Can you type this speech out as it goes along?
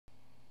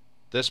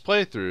This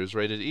playthrough is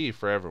rated E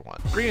for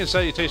everyone. Greetings,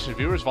 salutations,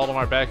 viewers.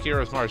 Vauldemare back here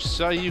with more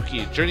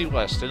Saiyuki Journey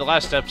West. In the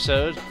last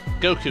episode,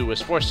 Goku was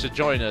forced to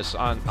join us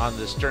on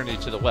this journey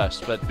to the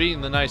west, but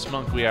being the nice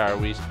monk we are,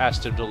 we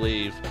asked him to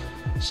leave,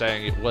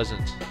 saying it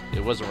wasn't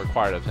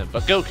required of him.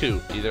 But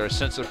Goku, either a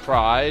sense of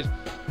pride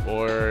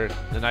or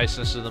the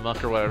niceness of the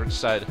monk or whatever,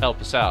 decided to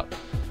help us out.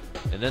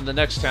 And then the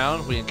next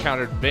town, we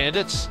encountered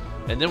bandits,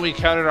 and then we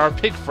encountered our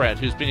pig friend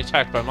who's being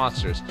attacked by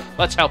monsters.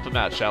 Let's help him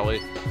out, shall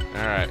we?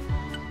 Alright.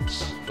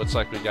 Looks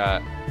like we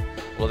got,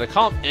 well, they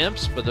call them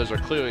imps, but those are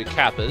clearly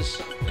kappas.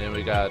 And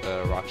we got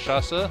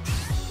Rakshasa,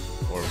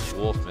 or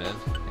Wolfman,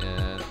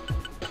 and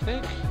I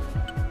think,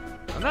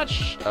 I'm not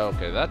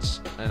okay,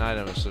 that's an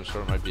item of some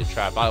sort, might be a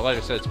trap. Like I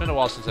said, it's been a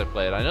while since I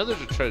played. I know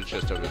there's a treasure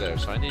chest over there,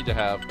 so I need to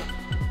have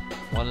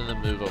one of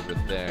them move over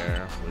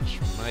there, which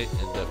might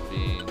end up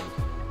being...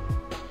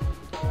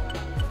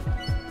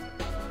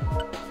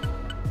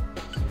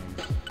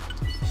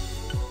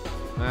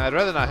 I'd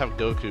rather not have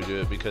Goku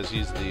do it because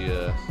he's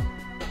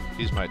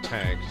my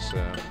tank, so...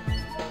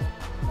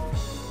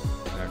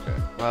 Okay,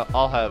 well,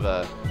 I'll have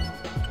I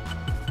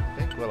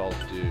think what I'll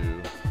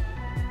do...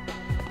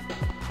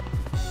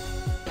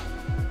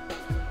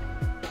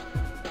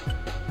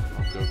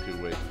 I'll Goku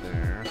wait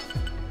there.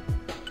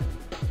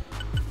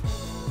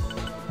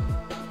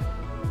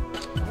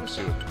 Let's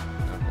see what...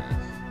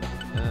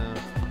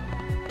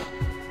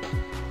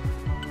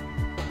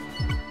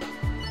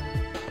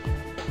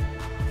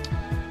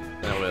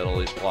 It'll at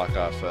least block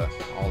off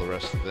all the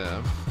rest of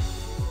them.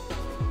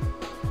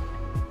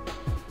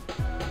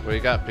 What you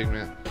got,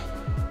 Pigman?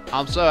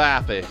 I'm so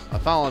happy. I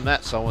finally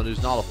met someone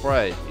who's not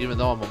afraid, even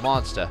though I'm a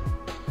monster.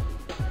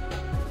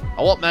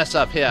 I won't mess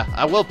up here.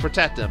 I will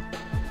protect them.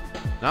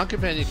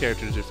 Non-companion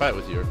characters who fight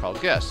with you are called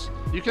guests.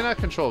 You cannot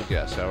control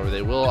guests, however,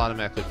 they will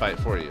automatically fight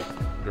for you.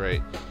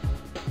 Great.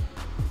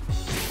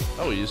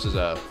 Oh, he uses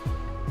a...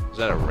 Is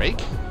that a rake?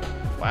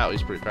 Wow,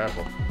 he's pretty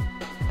powerful.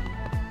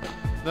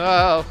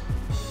 No!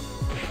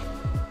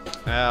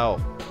 Ow.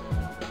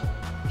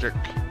 Jerk.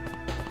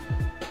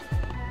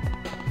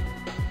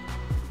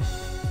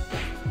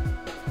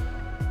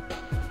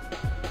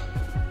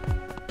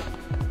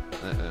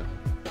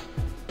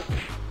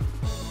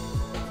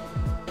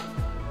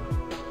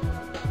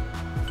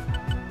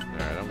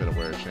 Alright, I'm gonna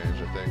wear a change,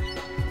 I think.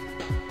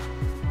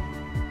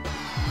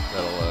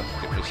 That'll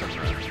give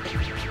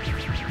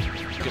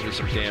me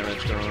some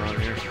damage going on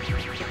here.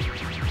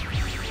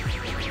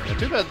 Yeah,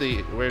 too bad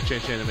the wear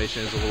change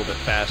animation is a little bit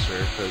faster,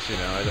 because, you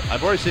know,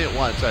 I've already seen it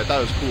once, so I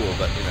thought it was cool,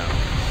 but, you know.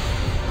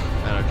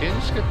 I don't know, can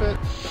you skip it?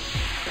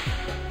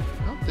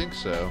 I don't think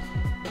so.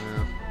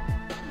 Yeah.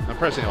 I'm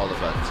pressing all the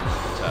buttons and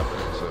nothing's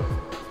happening,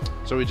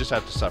 so we just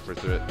have to suffer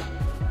through it.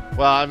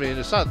 Well, I mean,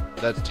 it's not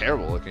that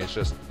terrible looking, it's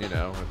just, you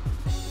know,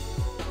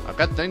 I've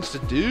got things to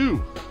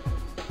do.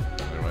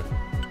 Anyway.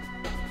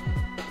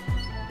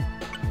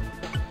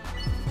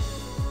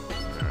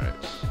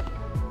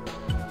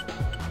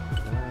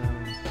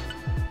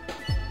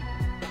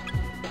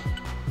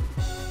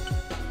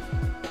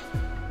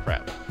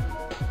 Crap.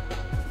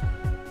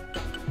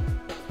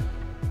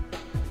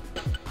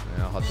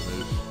 Yeah, I'll have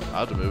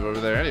to move over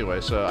there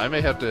anyway, so I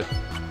may have to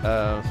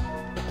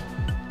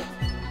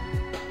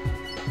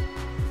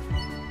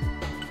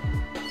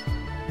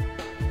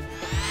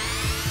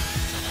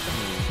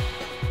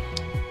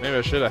maybe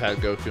I should have had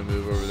Goku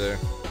move over there.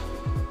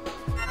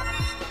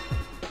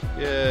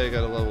 Yeah, you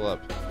gotta level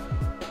up.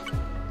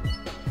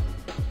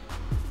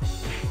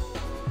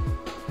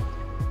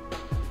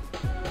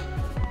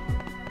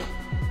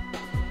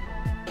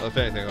 Well, if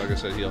anything, like I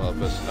said, he'll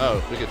help us.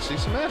 Oh, we could see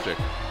some magic.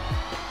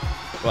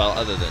 Well,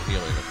 other than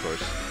healing, of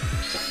course.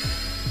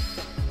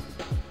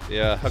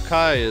 Yeah,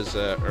 Hakkai is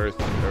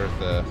earth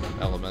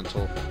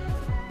elemental,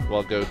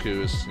 while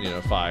Goku is, you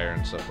know, fire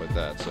and stuff like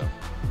that. So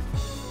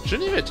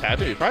shouldn't even attack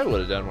him. He probably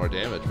would have done more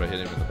damage by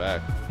hitting him in the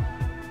back.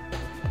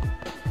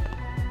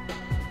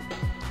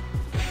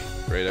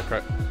 Great,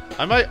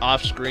 I might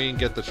off-screen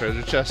get the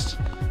treasure chest.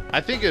 I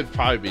think it'd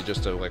probably be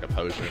just like a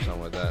potion or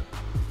something like that.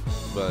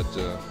 But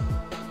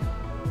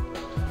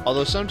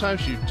although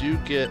sometimes you do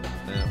get,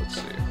 let's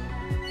see.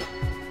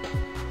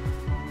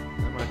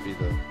 That might be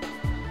the.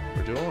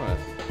 Or do I want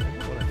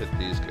to hit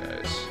these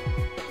guys?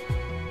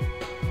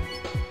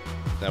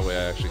 That way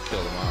I actually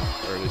kill them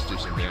off, or at least do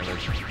some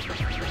damage.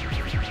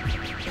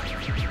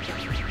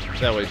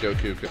 That way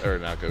Goku, or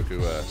not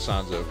Goku,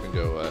 Sanzo can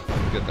go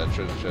get that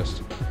treasure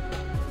chest.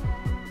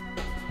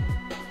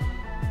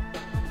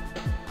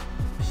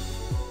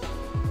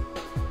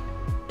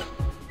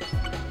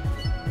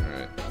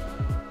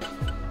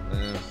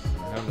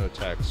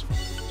 Attacks,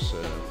 so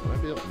would I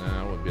be able? No,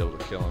 I wouldn't be able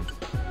to kill him.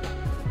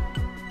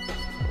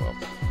 Oh, well,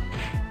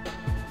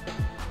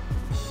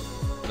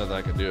 nothing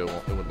I can do.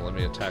 It wouldn't let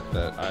me attack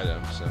that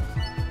item,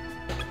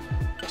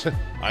 so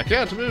I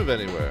can't move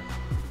anywhere.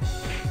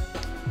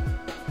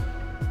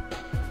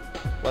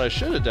 What I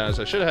should have done is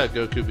I should have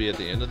had Goku be at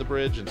the end of the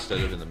bridge instead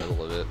of in the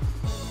middle of it.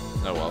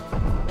 Oh well.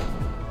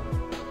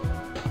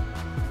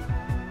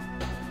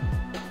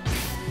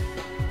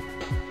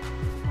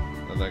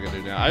 something I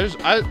can do now.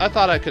 I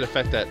thought I could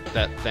affect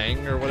that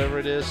thing or whatever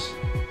it is.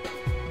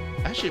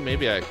 Actually,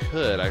 maybe I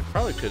could. I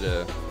probably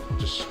could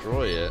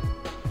destroy it.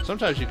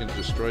 Sometimes you can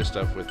destroy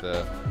stuff with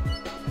no.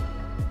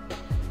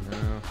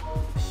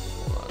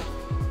 Hold on.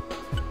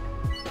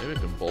 Maybe I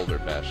can boulder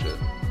bash it.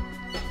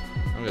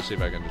 I'm gonna see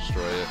if I can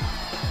destroy it.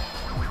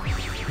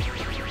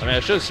 I mean, I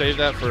should have saved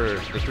that for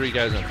the 3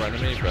 guys in front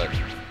of me, but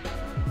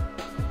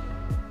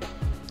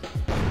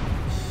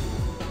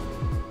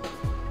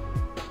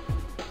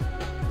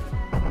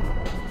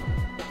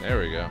there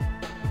we go.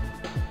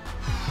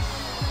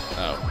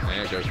 Oh,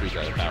 and Goku's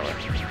out of power.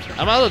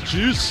 I'm out of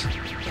juice!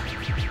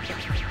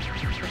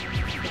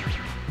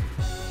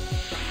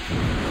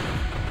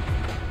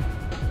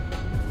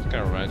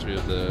 Kind of reminds me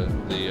of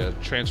the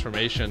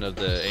transformation of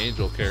the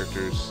angel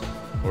characters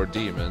or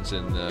demons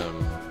in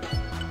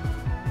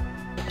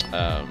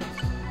Final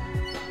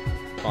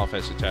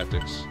Fantasy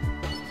Tactics.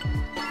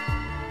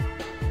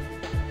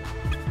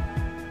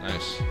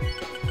 Nice.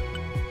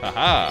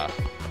 Haha!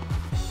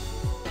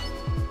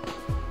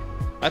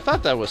 I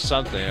thought that was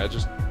something. I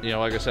just, you know,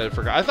 like I said, I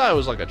forgot. I thought it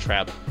was like a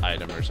trap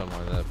item or something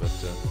like that, but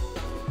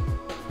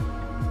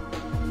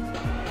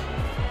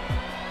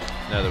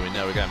now that we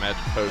know we got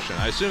magic potion,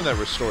 I assume that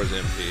restores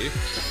MP.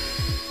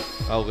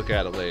 I'll look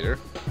at it later.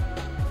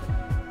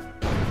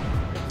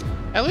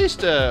 At least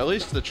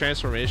the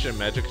transformation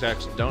magic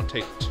attacks don't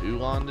take too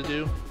long to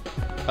do.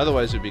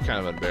 Otherwise, it'd be kind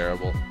of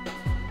unbearable.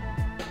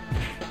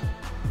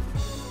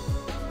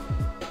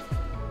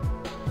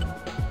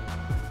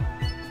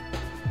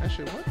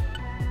 Actually, what?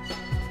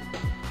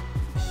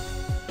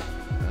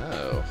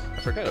 Oh, I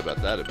forgot about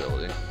that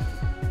ability.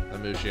 That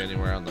moves you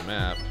anywhere on the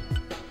map.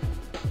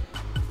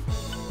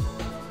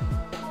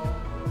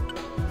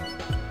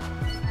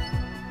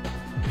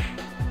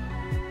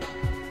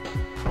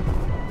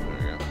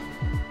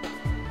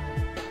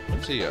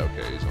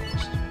 Okay, he's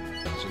almost.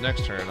 So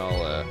next turn,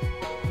 I'll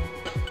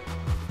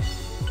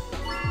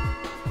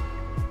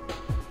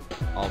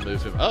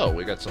move him. Oh,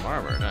 we got some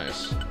armor.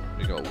 Nice.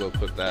 We'll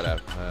put that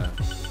up on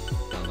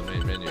the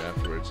main menu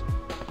afterwards.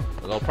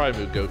 But I'll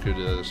probably move Goku to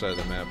the other side of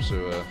the map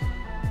so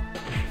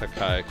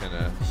Hakkai can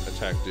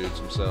attack dudes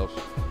himself.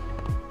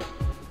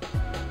 I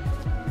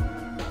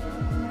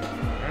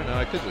don't know.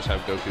 I could just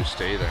have Goku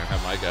stay there and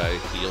have my guy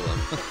heal him.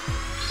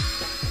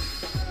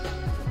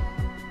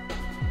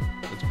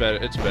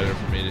 It's better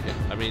for me to hit.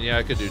 I mean, yeah,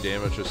 I could do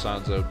damage with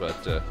Sanzo,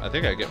 but I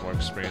think I get more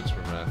experience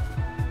from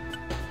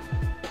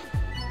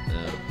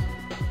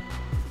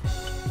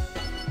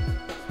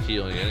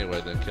healing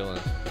anyway than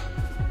killing.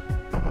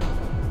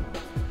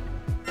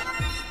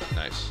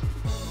 Nice.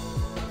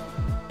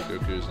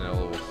 Goku's now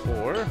level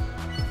 4.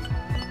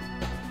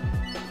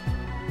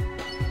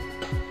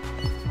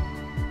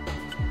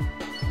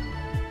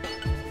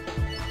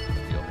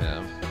 Heal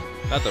him.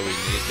 Not that we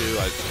need to.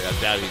 I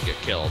doubt he'd get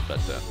killed,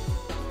 but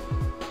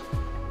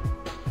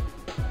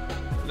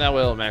that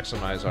way it'll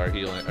maximize our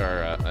healing,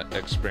 our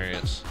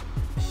experience.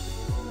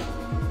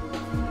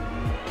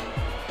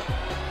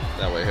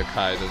 That way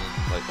Hakkai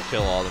doesn't like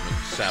kill all of them and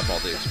sap all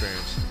the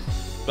experience.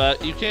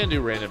 But you can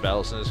do random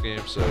battles in this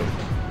game, so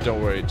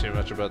don't worry too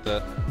much about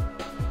that.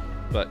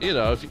 But you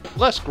know, if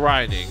less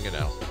grinding, you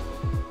know,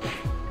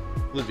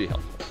 would be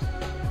helpful.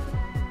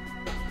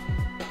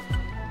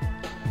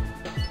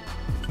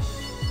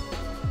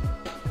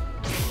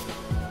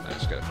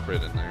 Nice, got a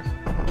crit in there.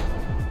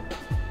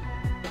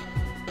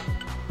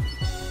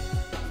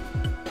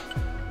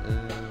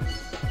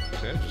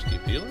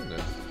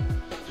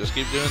 Just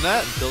keep doing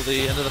that until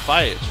the end of the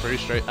fight. It's pretty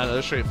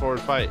another straightforward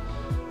fight.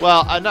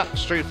 Well, not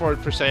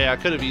straightforward per se. I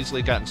could have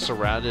easily gotten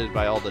surrounded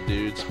by all the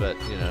dudes, but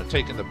you know,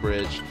 taking the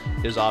bridge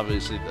is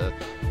obviously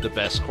the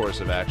best course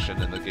of action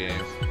in the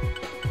game.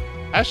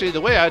 Actually,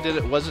 the way I did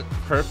it wasn't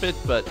perfect,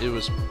 but it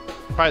was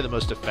probably the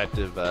most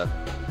effective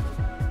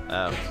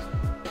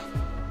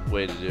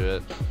way to do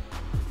it.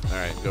 All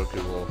right,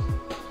 Goku will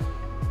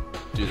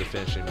do the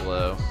finishing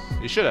blow.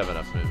 You should have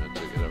enough movement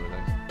to get over there.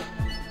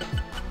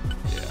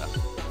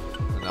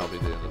 And that'll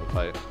be the end of the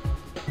fight.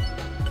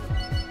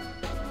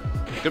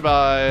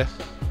 Goodbye,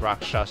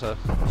 Rakshasa.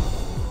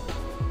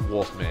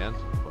 Wolfman,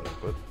 quote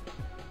unquote.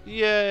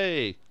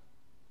 Yay!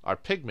 Our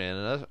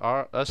pigman and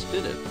us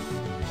did it.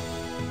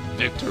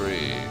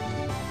 Victory!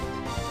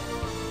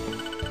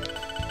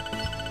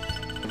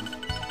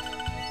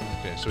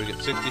 Okay, so we get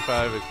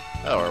 65.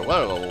 Oh, our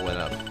water level went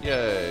up.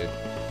 Yay!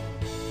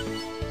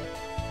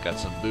 Got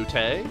some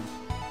booty.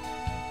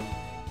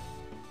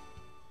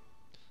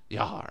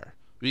 Yar.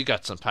 We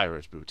got some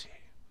pirate booty.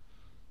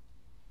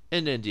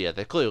 In India,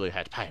 they clearly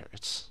had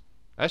pirates.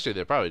 Actually,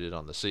 they probably did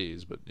on the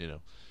seas, but, you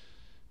know.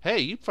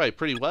 Hey, you fight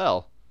pretty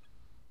well.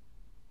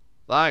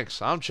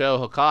 Thanks, I'm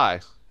Cho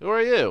Hakkai. Who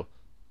are you?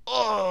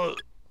 Oh!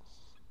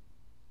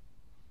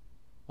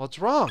 What's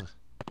wrong?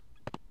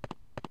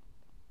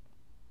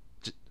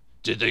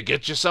 Did they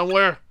get you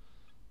somewhere?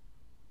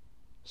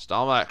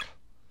 Stomach.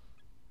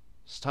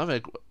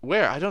 Stomach?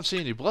 Where? I don't see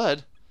any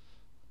blood.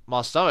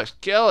 My stomach's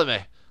killing me.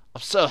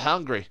 I'm so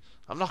hungry.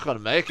 I'm not going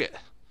to make it.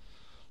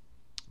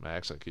 My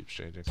accent keeps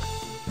changing.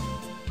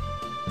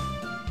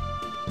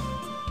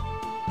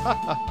 Ha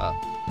ha ha.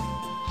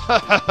 Ha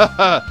ha ha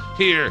ha.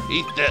 Here,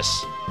 eat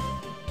this.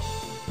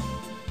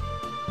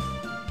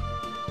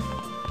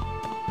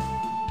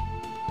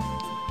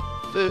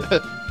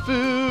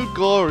 Food,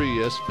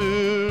 glorious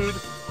food.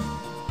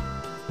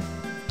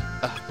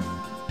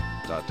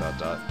 Dot dot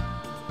dot.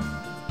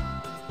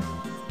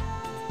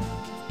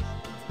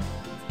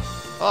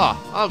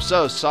 Oh, I'm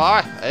so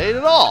sorry. I ate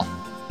it all.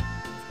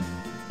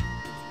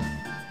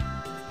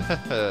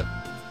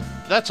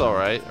 That's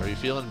alright. Are you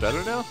feeling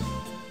better now?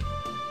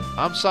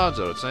 I'm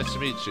Sanzo. It's nice to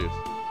meet you.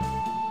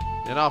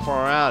 You're not from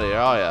around here,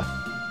 are ya?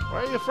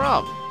 Where are you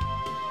from?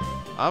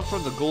 I'm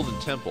from the Golden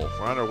Temple.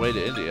 We're on our way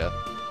to India.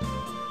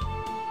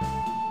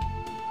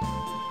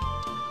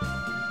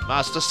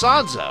 Master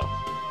Sanzo!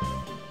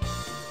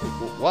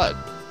 What?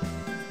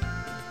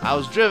 I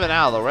was driven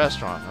out of the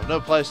restaurant. I've no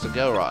place to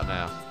go right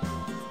now.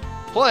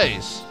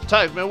 Please,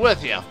 take me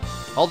with you.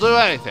 I'll do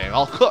anything.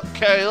 I'll cook,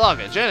 carry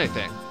luggage,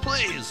 anything.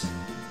 Please!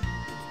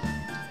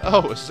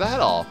 Oh, is that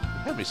all?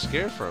 You had me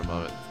scared for a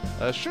moment.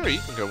 Sure, you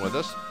can come with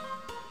us.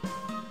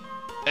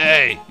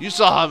 Hey, you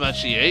saw how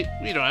much he ate.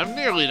 We don't have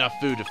nearly enough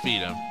food to feed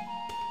him.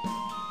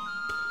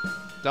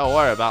 Don't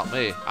worry about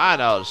me. I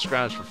know how to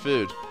scrounge for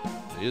food.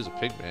 He is a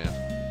pig man.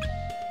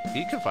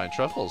 He can find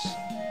truffles.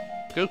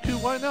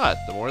 Goku, why not?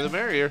 The more the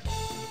merrier.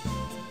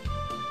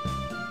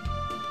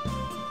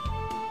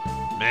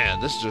 Man,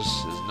 this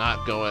just is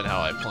not going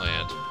how I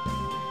planned.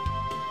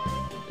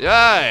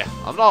 Yay!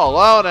 I'm not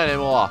alone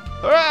anymore!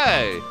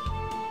 Hooray!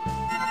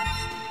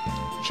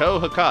 Cho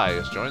Hakkai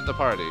has joined the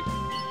party.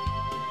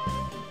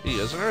 He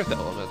is an Earth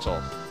Elemental.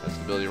 Has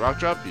the ability Rock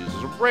Drop,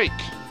 uses a rake.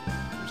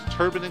 There's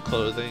turban and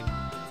clothing.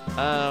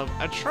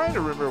 I'm trying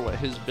to remember what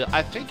his build...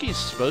 I think he's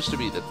supposed to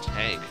be the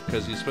tank,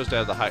 because he's supposed to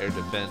have the higher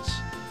defense.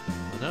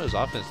 Well, no, his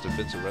offense and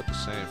defense are about the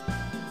same.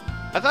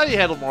 I thought he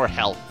had more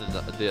health than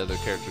the other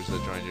characters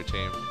that joined your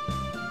team.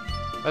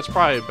 That's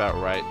probably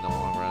about right in the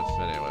long run.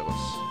 But anyway,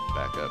 let's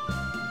back up.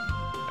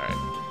 Alright.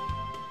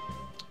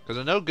 Because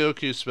I know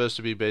Goku's supposed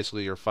to be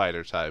basically your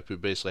fighter type, who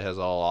basically has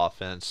all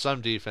offense, some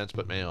defense,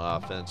 but mainly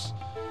offense.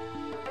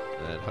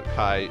 And then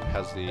Hakkai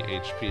has the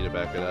HP to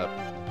back it up.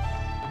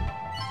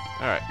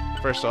 Alright,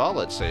 first of all,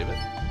 let's save it.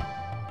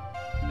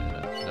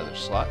 And another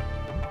slot.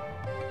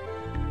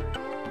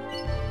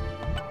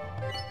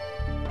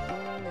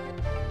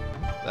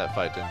 That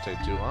fight didn't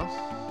take too long.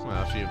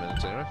 Well, a few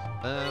minutes anyway.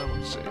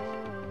 Let's see.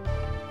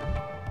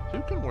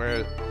 Who can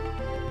wear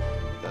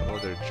that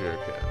leather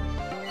jerkin?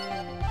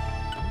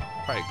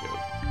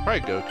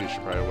 Probably Goku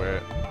should probably wear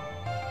it.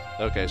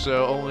 Okay,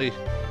 so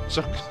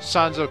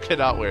Sanzo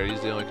cannot wear it.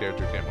 He's the only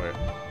character who can't wear it.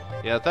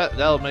 Yeah,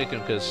 that'll make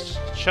him, because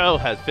Cho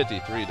had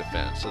 53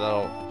 defense, so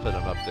that'll put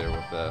him up there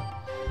with that.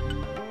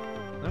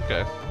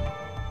 Okay.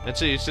 And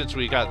see, since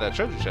we got that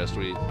treasure chest,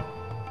 we... Alright,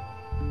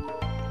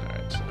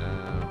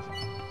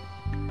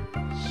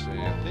 let's see,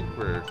 I think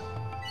we're...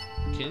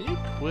 Can you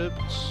equip...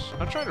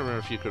 I'm trying to remember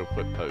if you could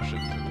equip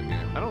potions in the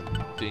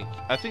game.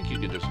 I think you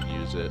can just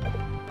use it.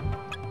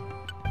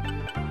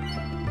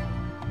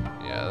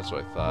 Yeah, that's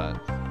what I thought.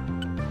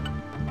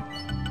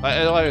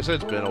 Like I said,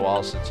 it's been a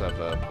while since I've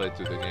played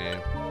through the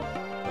game.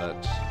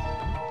 But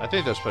I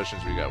think those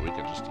potions we got, we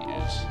can just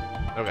use.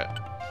 Okay.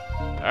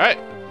 Alright.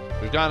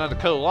 We've gone on to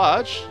Koei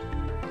Lodge.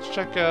 Let's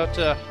check out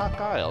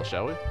Hakkai,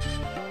 shall we?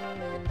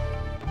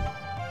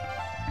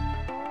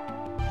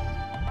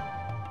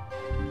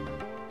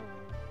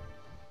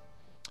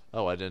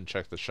 Oh, I didn't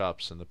check the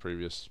shops in the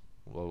previous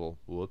level.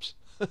 Whoops.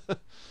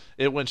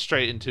 It went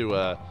straight into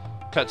a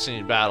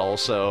cutscene battle,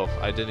 so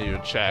I didn't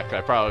even check.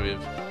 I probably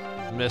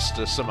have missed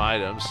some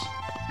items.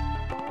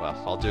 Well,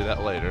 I'll do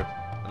that later.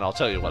 And I'll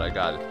tell you what I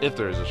got, if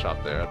there is a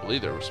shop there. I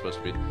believe there was supposed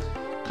to be.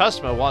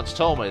 Customer once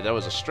told me there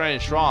was a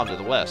strange shrine to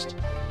the west.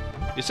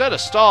 He said a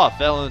star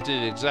fell into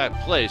the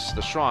exact place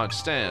the shrine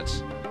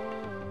stands.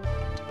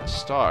 A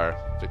star?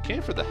 If it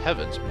came from the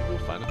heavens, maybe we'll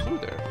find a clue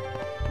there.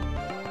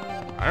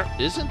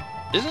 Isn't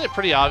it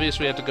pretty obvious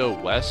we have to go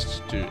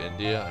west to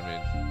India? I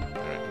mean,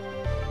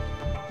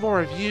 alright. More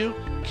of you?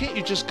 Can't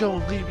you just go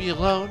and leave me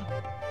alone?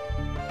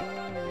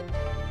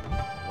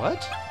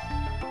 What?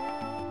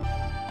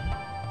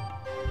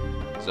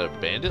 Is that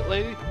a bandit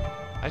lady?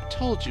 I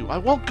told you, I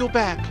won't go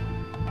back.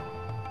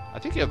 I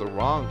think you're the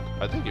wrong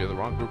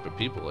group of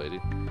people,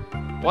 lady.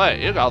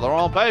 Wait, you got the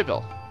wrong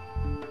people.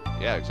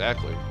 Yeah,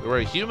 exactly. We're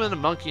a human, a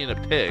monkey, and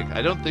a pig.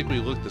 I don't think we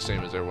look the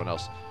same as everyone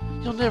else.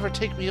 You'll never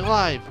take me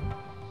alive.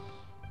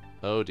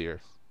 Oh dear.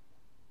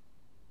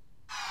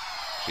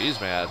 She's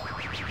mad.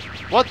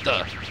 What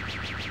the?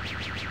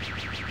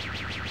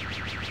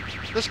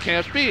 This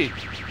can't be.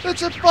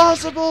 It's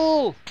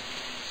impossible.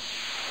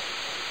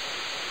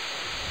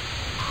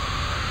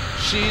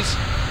 She's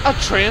a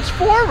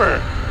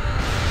transformer!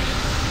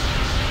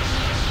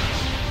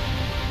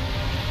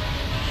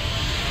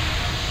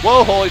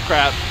 Whoa, holy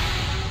crap.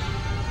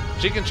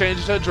 She can change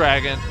into a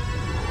dragon.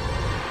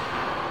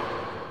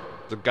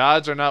 The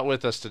gods are not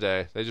with us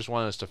today. They just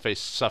want us to face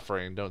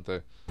suffering, don't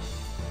they?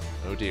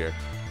 Oh dear.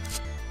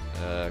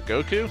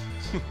 Goku?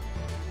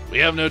 We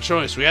have no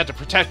choice. We have to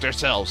protect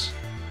ourselves.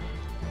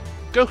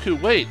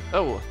 Goku, wait.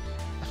 Oh,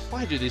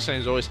 Why do these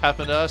things always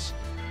happen to us?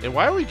 And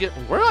why are we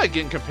getting, we're not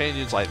getting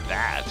companions like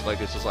that. Like,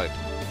 it's just like,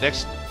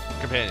 next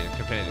companion.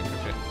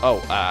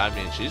 Oh, I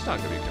mean, she's not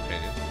going to be a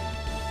companion.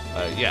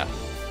 Yeah.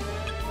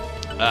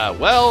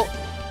 Well,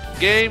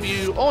 game,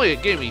 you only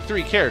gave me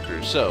 3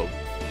 characters, so,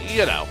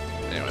 you know.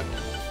 Anyway.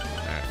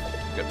 Alright,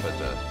 gotta put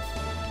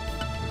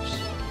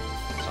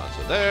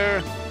Sanzo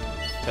there,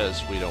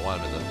 because we don't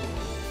want him in the...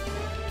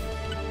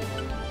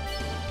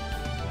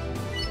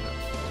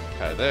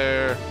 Okay,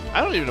 there.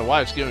 I don't even know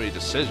why it's giving me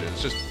decisions.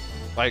 It's just,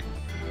 like,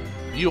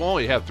 you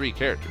only have 3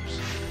 characters.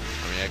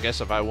 I mean, I guess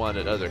if I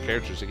wanted other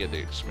characters to get the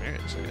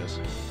experience, I guess.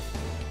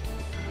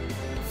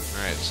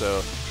 Alright,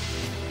 so...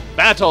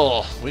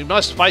 Battle! We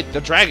must fight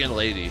the Dragon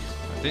Lady.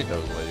 I think that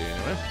was a lady,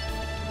 anyway.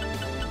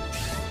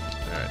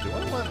 Alright, do I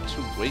want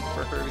to wait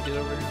for her to get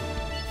over here?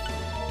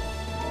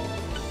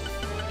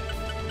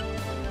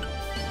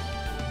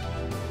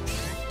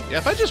 Yeah,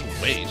 if I just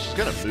wait, she's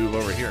gonna move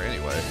over here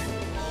anyway.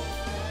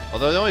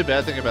 Although the only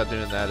bad thing about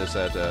doing that is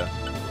that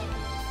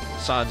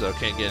Sanzo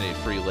can't get any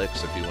free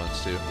licks if he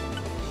wants to.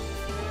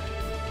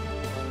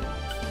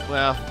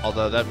 Well,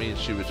 although that means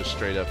she would just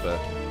straight up, well,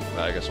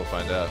 I guess we'll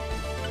find out.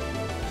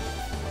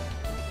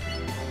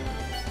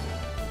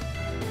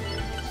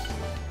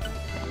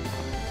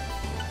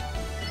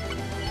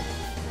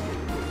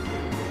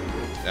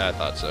 Yeah, I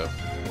thought so.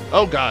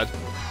 Oh god!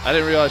 I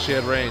didn't realize she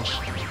had range.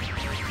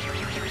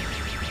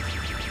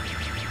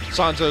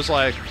 Sanzo's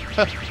like,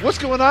 what's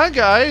going on,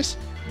 guys?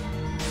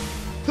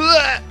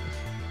 Ah!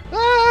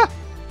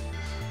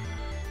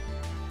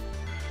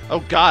 Oh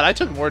god, I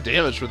took more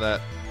damage from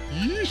that.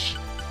 Yeesh.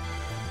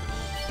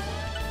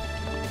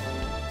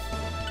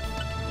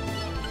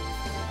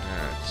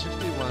 Alright,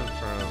 61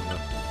 from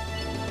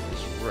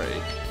this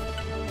Rake.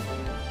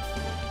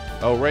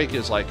 Oh, Rake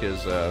is like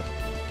his,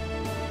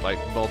 like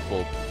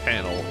multiple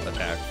panel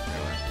attack.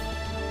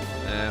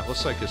 Anyway.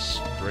 Looks like his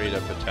straight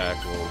up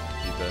attack will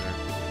be better.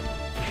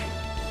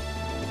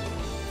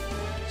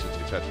 Since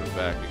he touched him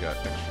back, he got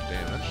extra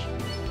damage.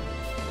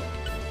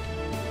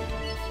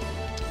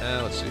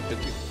 Let's see,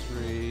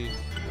 53.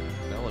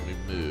 Now let me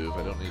move.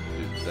 I don't need to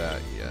do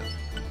that yet.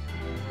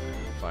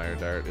 Fire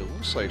Dart. It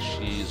looks like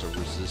she's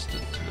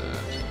resistant to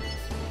that.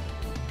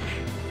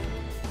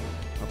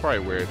 I'll probably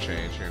wear a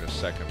change here in a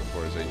second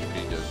before his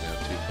HP goes down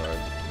too far.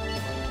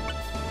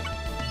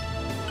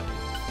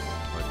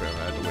 My grandma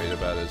had to wait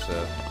about his,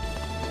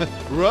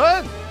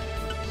 Run!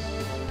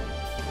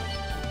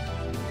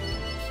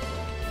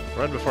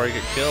 Run before I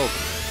get killed.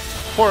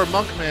 Poor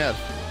monk man.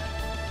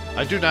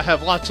 I do not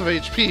have lots of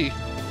HP.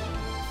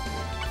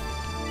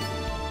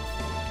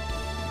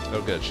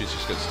 Oh good, she's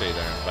just gonna stay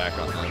there and back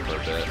on them for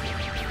a bit.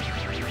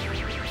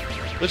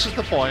 Which is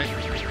the point.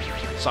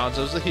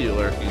 Sanzo's the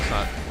healer. He's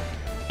not...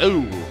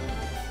 Ooh!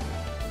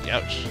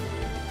 Ouch.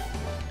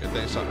 Good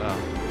thing Sanzo...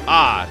 Oh.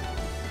 Ah!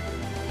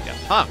 Yeah,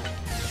 punk!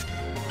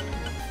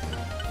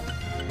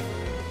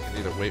 I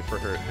need to wait for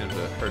her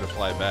to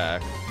fly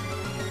back.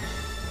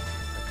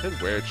 I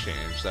could wear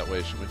change. That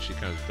way when she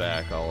comes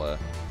back, I'll,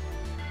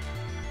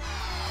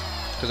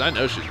 because I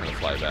know she's gonna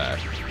fly back.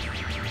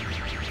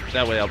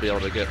 That way I'll be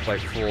able to get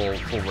like full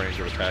range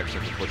of attacks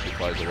before she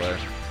flies away.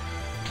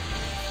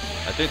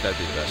 I think that'd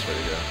be the best way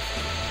to go.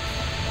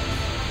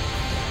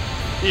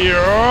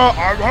 Yeah,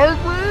 I'm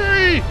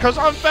hungry! Cause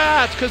I'm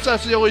fat! Cause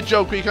that's the only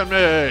joke we can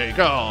make!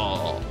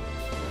 Oh.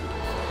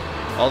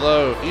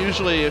 Although,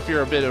 usually if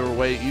you're a bit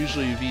overweight,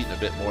 usually you've eaten a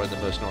bit more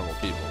than most normal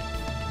people.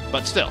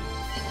 But still.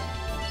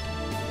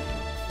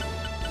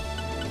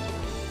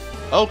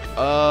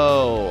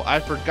 Oh, I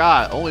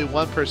forgot. Only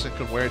one person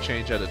can wear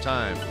change at a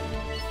time.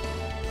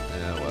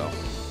 Yeah, well.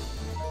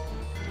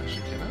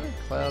 Actually, can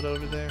I cloud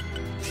over there?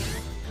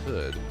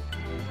 Could.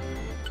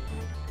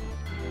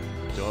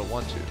 Do I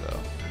want to, though?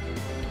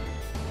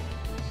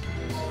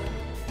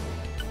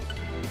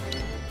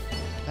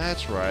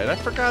 That's right. I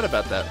forgot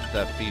about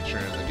that feature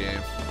in the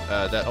game.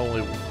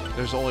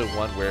 There's only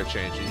one wear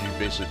change, and you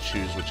basically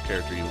choose which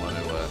character you want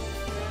to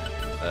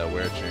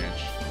wear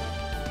change.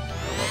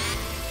 Oh, well.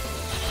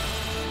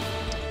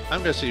 I'm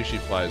gonna see if she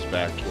flies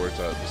back towards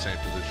the same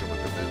position with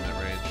her movement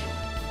range.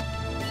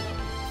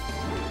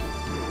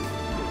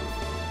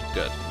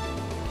 Good.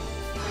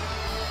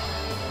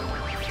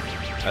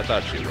 I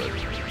thought she would.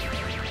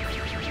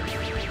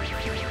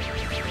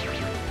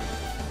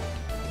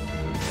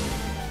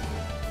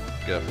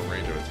 Get up a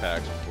range of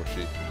attacks before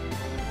she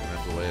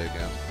runs away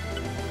again.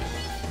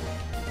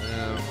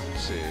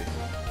 Let's see.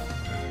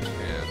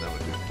 And that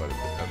would do quite a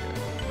bit. Okay.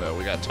 Well,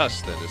 we got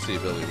Tusk then to see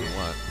the ability we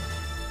want.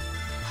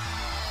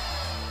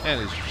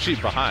 And she's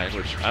behind,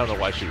 which I don't know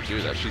why she would do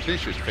that. She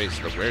thinks she was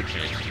facing the wear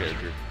change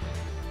character.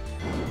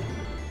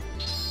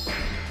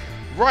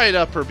 Right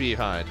up her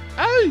behind.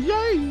 Oh,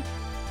 yay!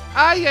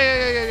 Ah,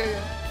 yeah.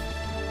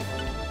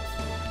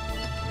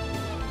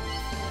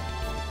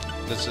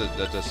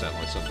 That does sound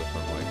like something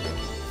from like that.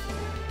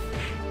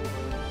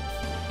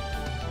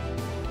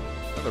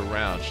 Another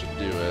round should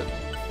do it.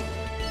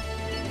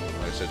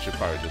 Like I said, she'll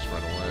probably just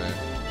run away.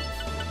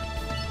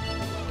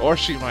 Or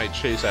she might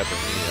chase after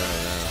me, I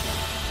don't know.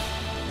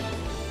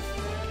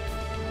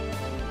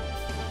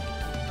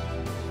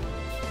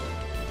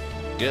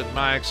 Get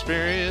my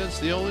experience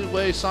the only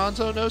way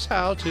Sanzo knows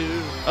how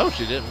to. Oh,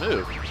 she didn't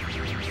move.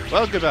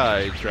 Well,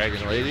 goodbye,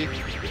 Dragon Lady.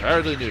 I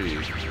hardly knew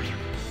you.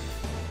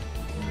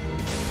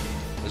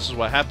 This is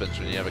what happens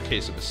when you have a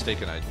case of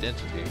mistaken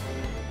identity.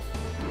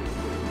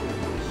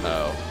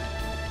 Oh.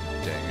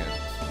 Dang it.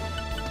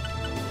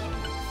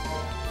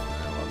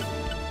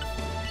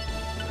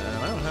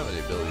 I don't have any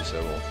abilities,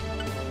 so we'll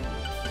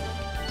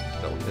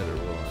double hit or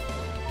will it?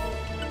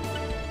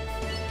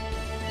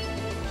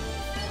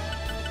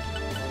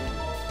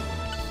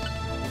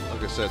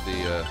 Like I said,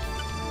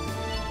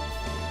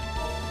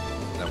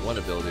 that one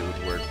ability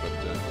would work, but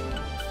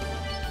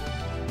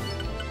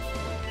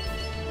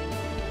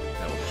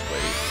that will just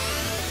wait.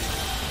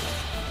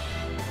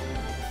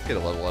 Get a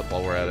level up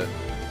while we're at it.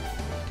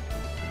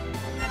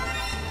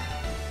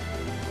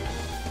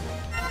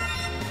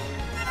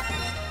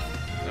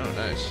 Oh,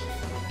 nice.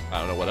 I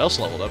don't know what else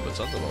leveled up, but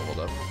something leveled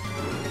up.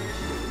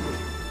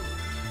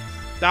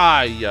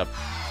 Die, yup.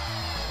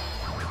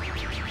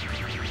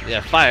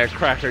 Yeah,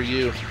 firecracker,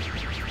 you.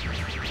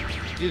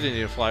 You didn't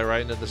even fly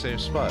right into the same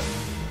spot.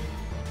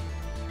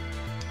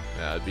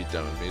 Yeah, it'd be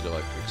dumb of me to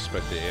like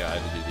expect the AI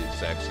to do the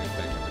exact same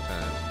thing every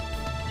time.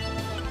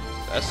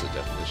 That's the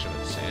definition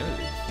of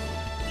insanity.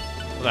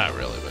 Well, not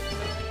really, but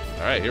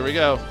alright, here we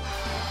go.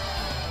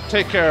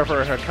 Take care of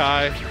her,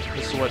 Hakkai.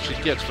 This is what she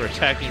gets for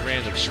attacking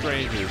random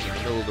strangers in the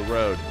middle of the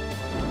road.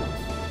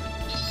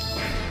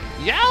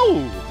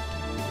 Yow!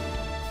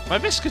 My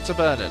biscuits are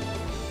burning.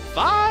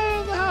 Fire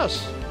in the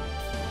house.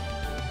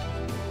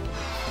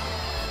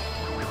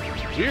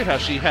 Weird how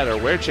she had her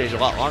wear change a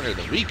lot longer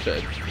than we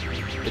could.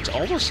 It's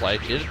almost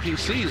like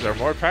NPCs are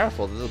more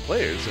powerful than the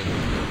players and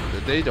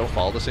that they don't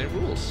follow the same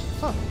rules.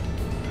 Huh.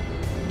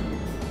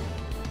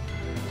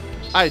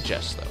 I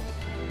jest, though.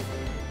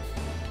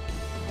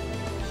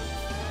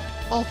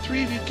 All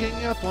three of you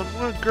ganging up on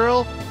one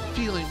girl,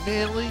 feeling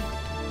manly.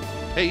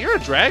 Hey, you're a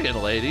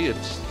dragon, lady.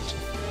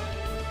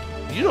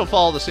 You don't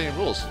follow the same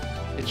rules.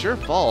 It's your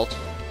fault.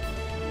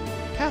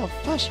 How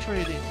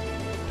frustrating.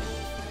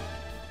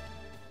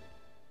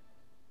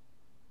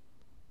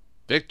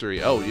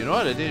 Victory. Oh, you know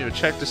what? I didn't even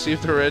check to see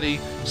if there were any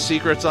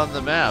secrets on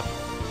the map.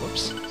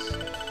 Whoops.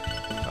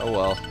 Oh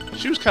well.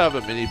 She was kind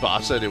of a mini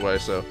boss anyway,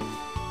 so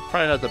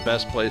probably not the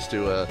best place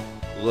to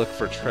look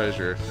for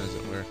treasure, as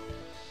it were.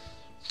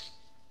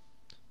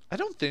 I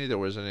don't think there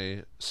was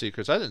any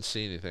secrets. I didn't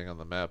see anything on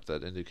the map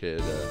that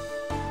indicated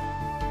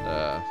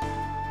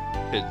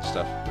hidden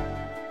stuff.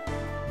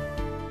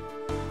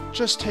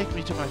 Just take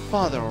me to my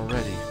father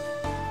already.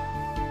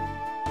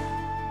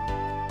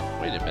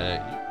 Wait a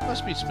minute. You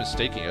must be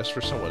mistaking us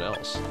for someone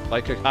else.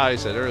 Like Hakkai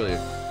said earlier,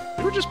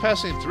 we were just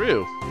passing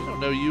through. We don't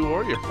know you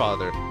or your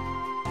father.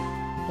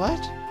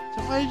 What?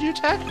 Then why did you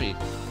attack me?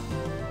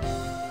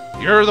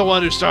 You're the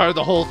one who started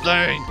the whole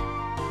thing!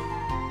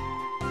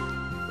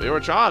 We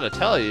were trying to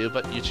tell you,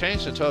 but you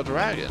changed into a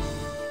dragon.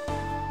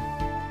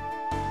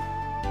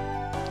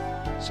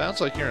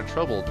 Sounds like you're in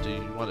trouble. Do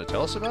you want to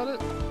tell us about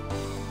it?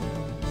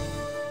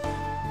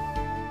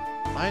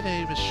 My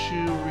name is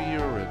Shu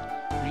Ryorin.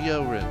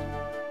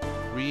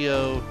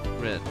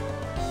 Ryorin.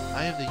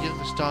 I am the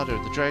youngest daughter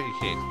of the Dragon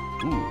King.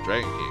 Ooh,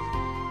 Dragon King.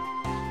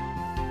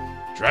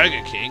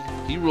 Dragon King?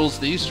 He rules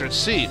the Eastern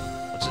Sea.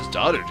 What's his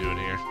daughter doing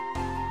here?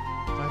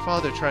 My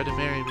father tried to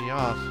marry me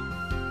off.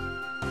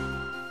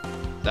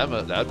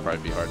 That'd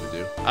probably be hard to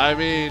do. I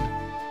mean,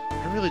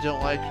 I really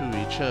don't like who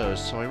he chose,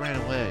 so I ran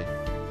away.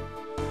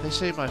 They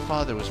say my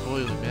father was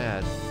boiling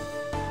mad.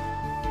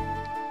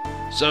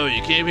 So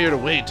you came here to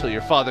wait till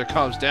your father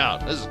calms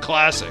down. This is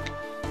classic.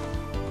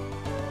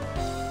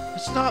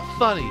 It's not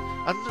funny.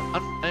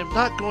 I'm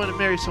not going to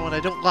marry someone I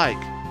don't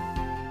like.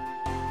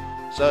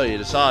 So you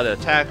decided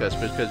to attack us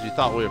because you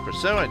thought we were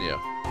pursuing you.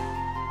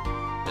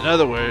 In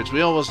other words,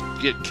 we almost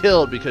get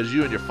killed because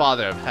you and your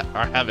father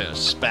are having a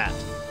spat.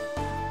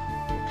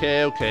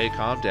 Okay,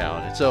 calm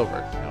down. It's over.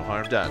 No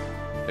harm done.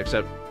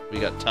 Except we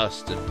got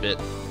tusked and bit,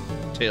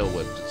 tail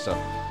whipped and stuff.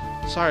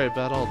 Sorry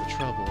about all the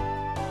trouble.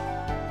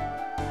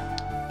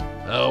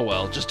 Oh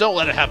well, just don't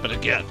let it happen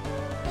again.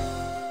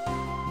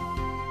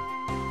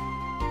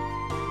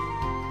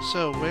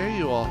 So, where are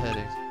you all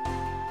heading?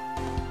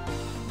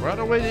 We're on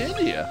our way to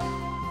India.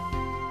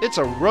 It's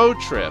a road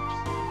trip.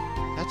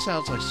 That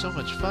sounds like so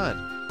much fun.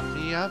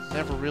 Me, I've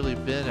never really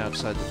been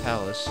outside the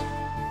palace.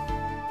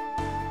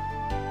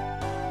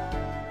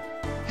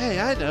 Hey,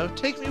 I know.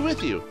 Take me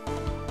with you.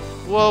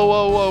 Whoa.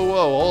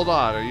 Hold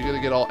on. Are you going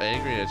to get all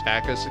angry and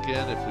attack us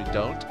again if we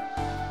don't?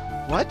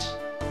 What?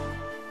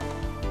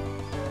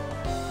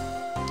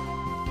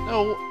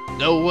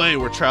 No way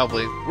we're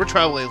traveling. We're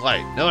traveling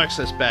light. No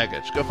excess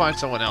baggage. Go find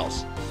someone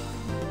else.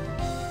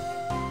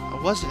 I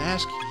wasn't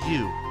asking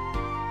you.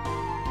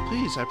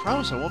 Please, I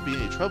promise I won't be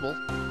in any trouble.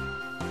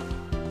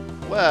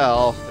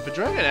 Well, if a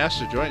dragon asks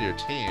to join your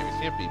team, you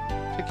can't be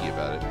picky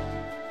about it.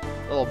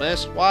 Little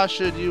miss, why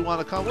should you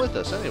want to come with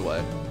us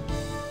anyway?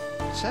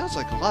 It sounds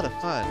like a lot of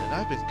fun, and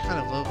I've been kind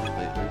of lonely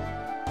lately.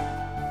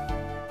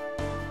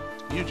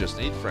 You just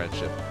need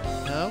friendship.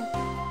 No?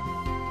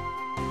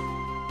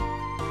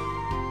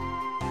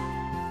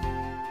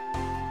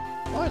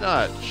 Why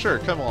not? Sure,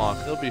 come along.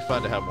 It'll be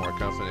fun to have more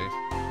company.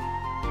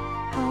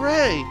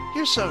 Hooray!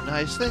 You're so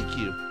nice, thank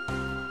you.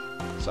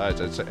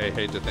 Besides, I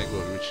hate to think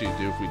what would she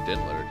do if we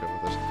didn't let her come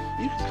with us.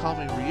 You can call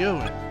me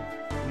Ryorin.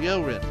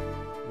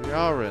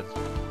 Ryorin.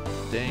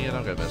 Dang it,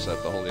 I'm gonna mess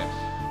up the whole game.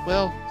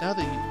 Well, now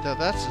that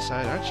that's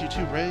decided, aren't you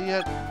two ready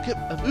yet? Get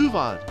a move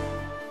on.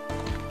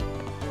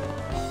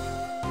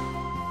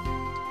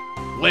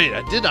 Wait,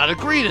 I did not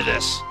agree to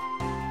this!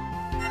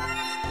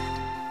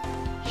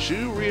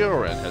 Shu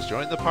Ryorin has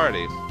joined the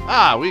party.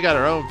 Ah, we got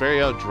our own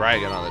very own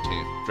dragon on the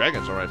team.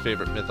 Dragons are my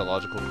favorite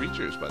mythological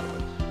creatures, by the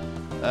way.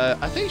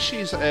 I think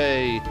she's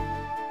light,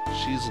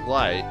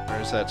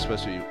 or is that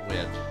supposed to be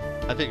wind?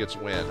 I think it's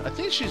wind. I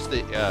think she's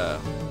the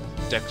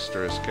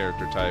dexterous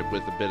character type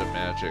with a bit of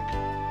magic.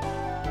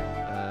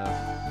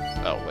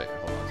 Oh wait,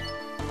 hold on.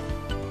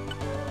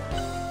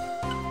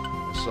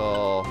 I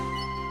saw.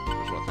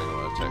 There's one thing I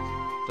want to check.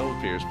 Double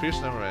pierce. Pierce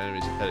the number of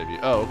enemies ahead of you.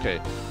 Oh, okay.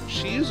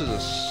 She uses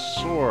a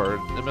sword.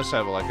 It must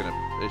have like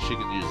she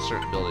can use a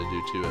certain ability to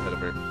do too ahead of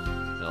her.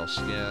 Male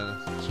skin,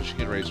 so she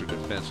can raise her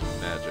defense with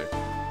magic.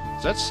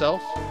 Is that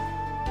self?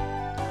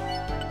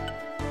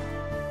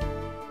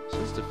 It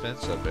says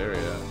defense up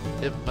area.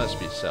 It must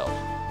be self.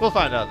 We'll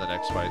find out in the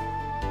next fight.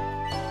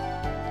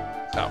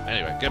 Oh,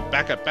 anyway, get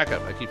back up. I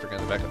keep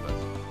forgetting the backup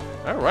button.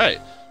 All right,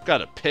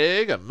 got a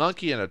pig, a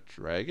monkey, and a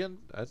dragon.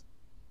 I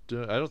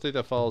don't think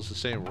that follows the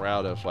same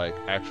route of like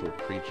actual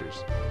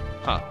creatures.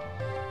 Huh.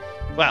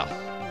 Well,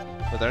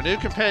 with our new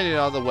companion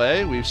on the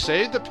way, we've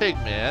saved the pig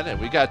man, and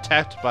we got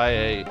attacked by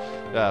a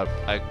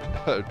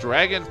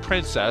dragon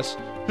princess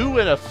who,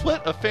 in a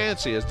fit of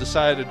fancy, has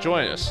decided to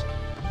join us.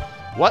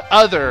 What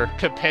other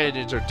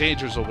companions or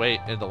dangers await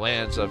in the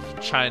lands of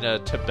China,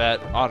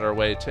 Tibet, on our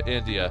way to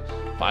India?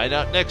 Find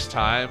out next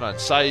time on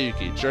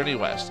Saiyuki Journey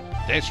West.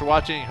 Thanks for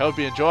watching, hope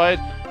you enjoyed,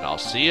 and I'll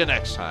see you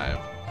next time.